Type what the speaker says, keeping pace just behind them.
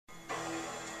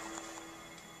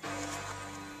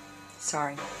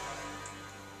Sorry.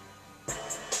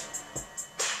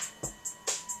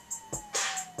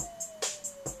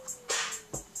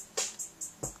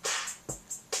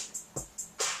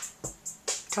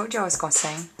 Told you I was going to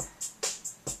sing.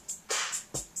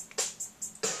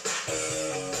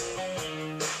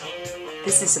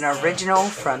 This is an original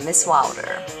from Miss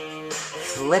Wilder.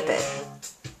 Flip it.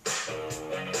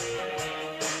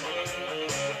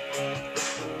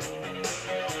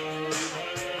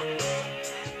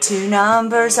 Two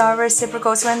numbers are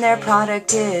reciprocals when their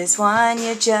product is 1.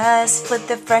 You just flip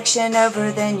the fraction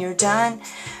over, then you're done.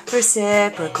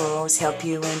 Reciprocals help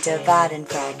you in dividing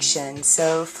fractions,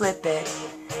 so flip it.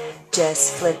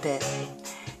 Just flip it.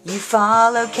 You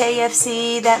follow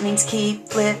KFC, that means keep,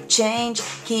 flip, change.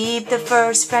 Keep the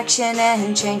first fraction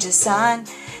and change the sign.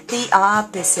 The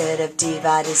opposite of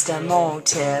divide is to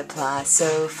multiply,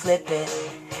 so flip it.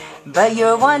 But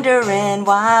you're wondering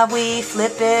why we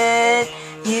flip it.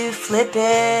 You flip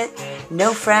it.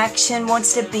 No fraction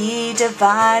wants to be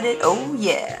divided. Oh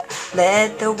yeah.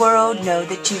 Let the world know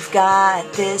that you've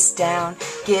got this down.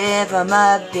 Give them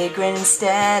a big grin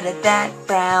instead of that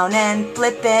frown. And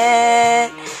flip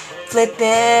it. Flip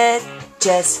it.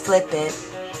 Just flip it.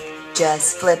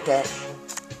 Just flip it.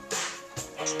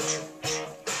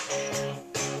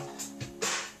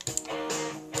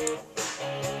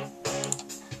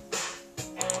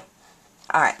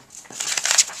 Alright.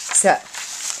 So,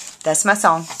 that's my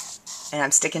song, and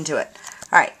I'm sticking to it.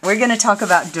 Alright, we're going to talk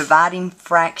about dividing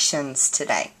fractions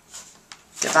today.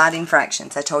 Dividing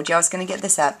fractions. I told you I was going to get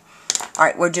this up.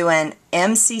 Alright, we're doing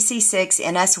MCC6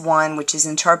 NS1, which is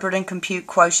Interpret and Compute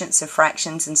Quotients of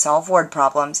Fractions and Solve Word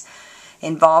Problems,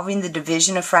 involving the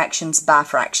division of fractions by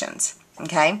fractions.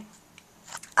 Okay?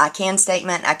 I can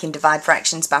statement, I can divide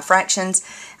fractions by fractions.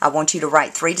 I want you to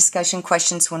write 3 discussion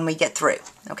questions when we get through.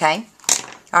 Okay?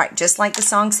 Alright, just like the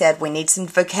song said, we need some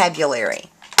vocabulary.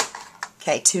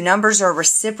 Okay, two numbers are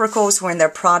reciprocals when their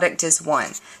product is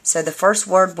 1. So the first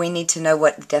word we need to know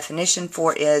what the definition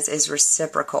for is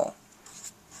reciprocal.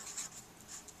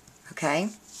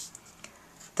 Okay?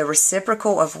 The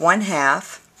reciprocal of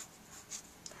 1/2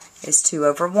 is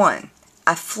 2/1.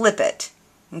 I flip it.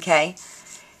 Okay?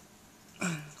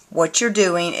 What you're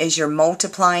doing is you're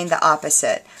multiplying the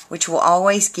opposite, which will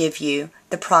always give you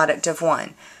the product of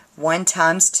 1. 1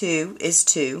 times 2 is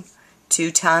 2, 2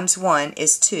 times 1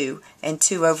 is 2, and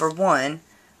 2/1,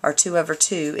 or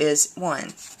 2/2 is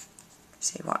 1.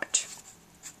 See, watch.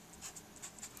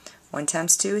 1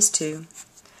 times 2 is 2,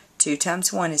 2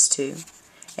 times 1 is 2,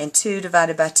 and 2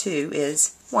 divided by 2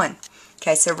 is 1.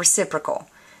 Okay, so reciprocal.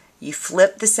 You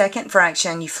flip the second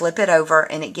fraction, you flip it over,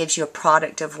 and it gives you a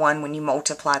product of 1 when you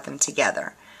multiply them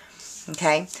together.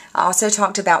 Okay, I also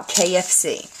talked about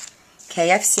KFC.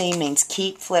 KFC means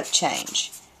keep, flip,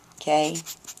 change.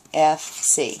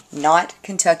 KFC, not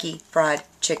Kentucky Fried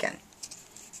Chicken.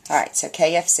 Alright, so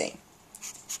KFC.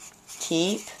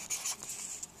 Keep,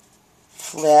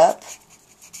 flip,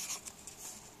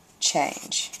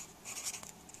 change.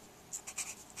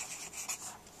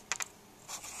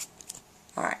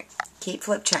 Alright, keep,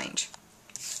 flip, change.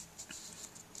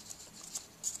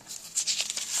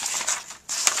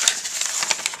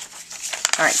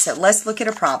 Alright, so let's look at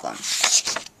a problem.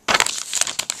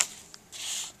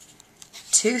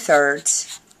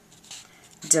 2/3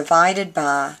 divided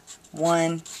by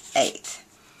 1/8.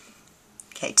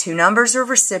 Okay, two numbers are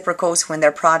reciprocals when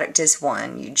their product is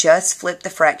 1. You just flip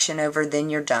the fraction over, then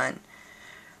you're done.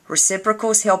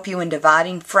 Reciprocals help you in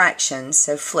dividing fractions,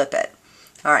 so flip it.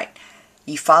 Alright,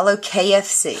 you follow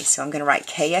KFC, so I'm going to write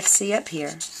KFC up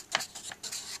here.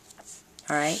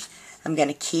 Alright, I'm going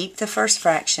to keep the first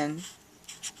fraction,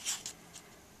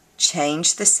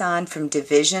 change the sign from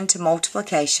division to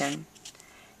multiplication,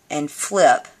 and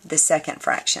flip the second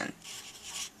fraction.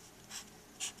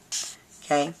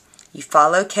 Okay, you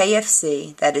follow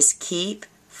KFC, that is keep,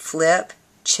 flip,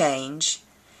 change.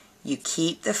 You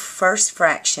keep the first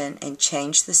fraction and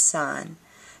change the sign.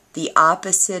 The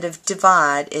opposite of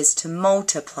divide is to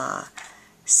multiply,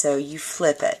 so you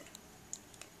flip it.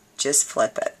 Just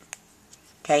flip it.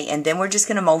 Okay, and then we're just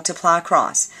going to multiply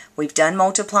across. We've done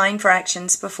multiplying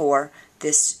fractions before.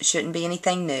 This shouldn't be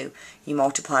anything new. You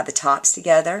multiply the tops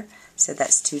together, so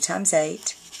that's 2 times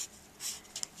 8.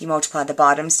 You multiply the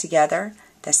bottoms together,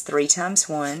 that's 3 times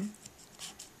 1.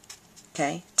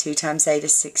 Okay, 2 times 8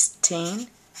 is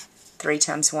 16. 3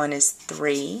 times 1 is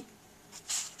 3.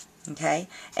 Okay,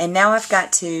 and now I've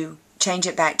got to change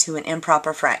it back to an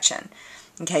improper fraction.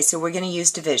 Okay, so we're going to use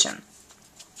division.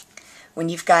 When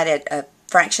you've got a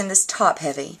fraction that's top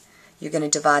heavy, you're going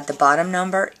to divide the bottom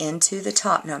number into the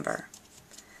top number.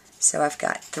 So I've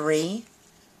got 3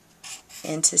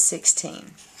 into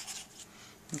 16.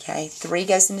 Okay, 3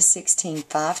 goes into 16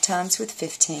 5 times with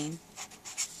 15.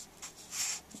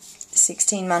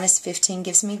 16 minus 15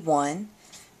 gives me 1.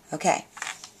 Okay,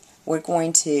 we're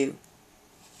going to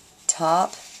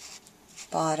top,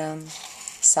 bottom,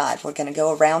 side. We're going to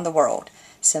go around the world.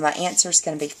 So my answer is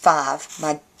going to be 5.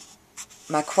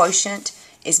 My quotient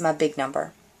is my big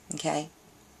number. Okay.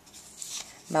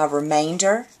 My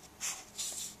remainder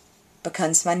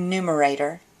becomes my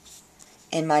numerator,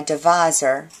 and my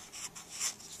divisor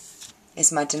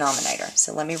is my denominator.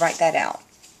 So let me write that out.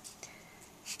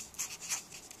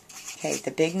 Okay,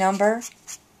 the big number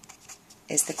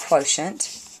is the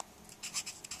quotient.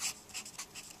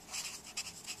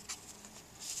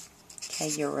 Okay,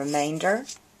 your remainder,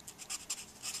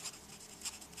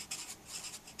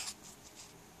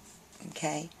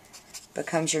 okay,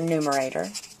 becomes your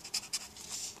numerator.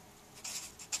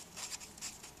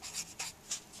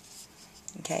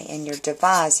 Okay, and your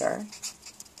divisor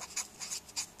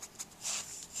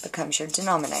becomes your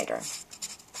denominator.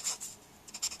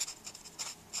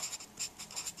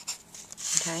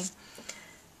 Okay,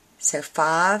 so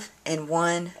 5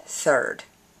 1/3.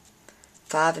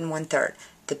 5 1/3.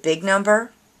 The big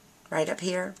number right up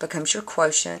here becomes your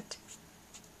quotient.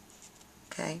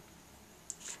 Okay,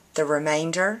 the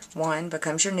remainder 1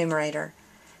 becomes your numerator,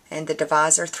 and the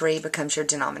divisor 3 becomes your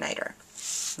denominator.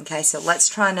 Okay, so let's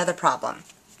try another problem.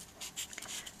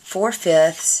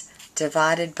 4/5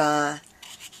 divided by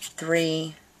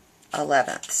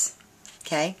 3/11.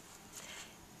 Okay,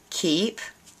 keep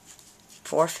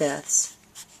 4/5,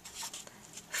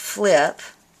 flip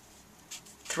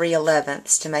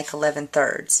 3/11 to make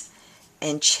 11/3,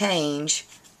 and change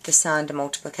the sign to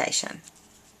multiplication.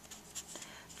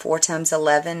 4 times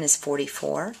 11 is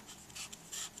 44.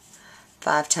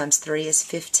 5 times 3 is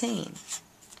 15.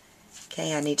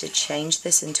 Okay, I need to change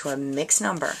this into a mixed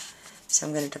number. So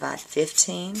I'm going to divide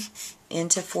 15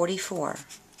 into 44.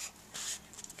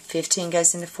 15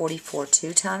 goes into 44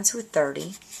 2 times with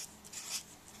 30.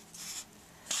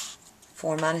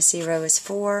 4 minus 0 is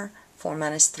 4. 4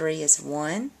 minus 3 is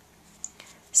 1.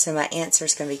 So my answer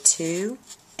is going to be 2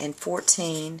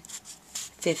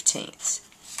 14/15.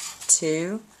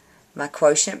 2, my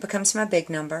quotient becomes my big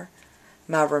number.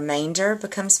 My remainder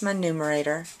becomes my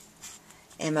numerator.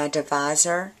 And my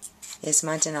divisor is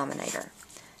my denominator.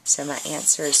 So my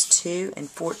answer is 2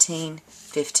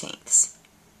 14/15.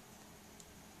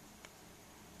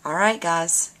 Alright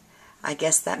guys, I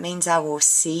guess that means I will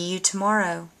see you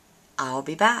tomorrow. I'll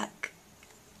be back.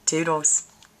 Toodles.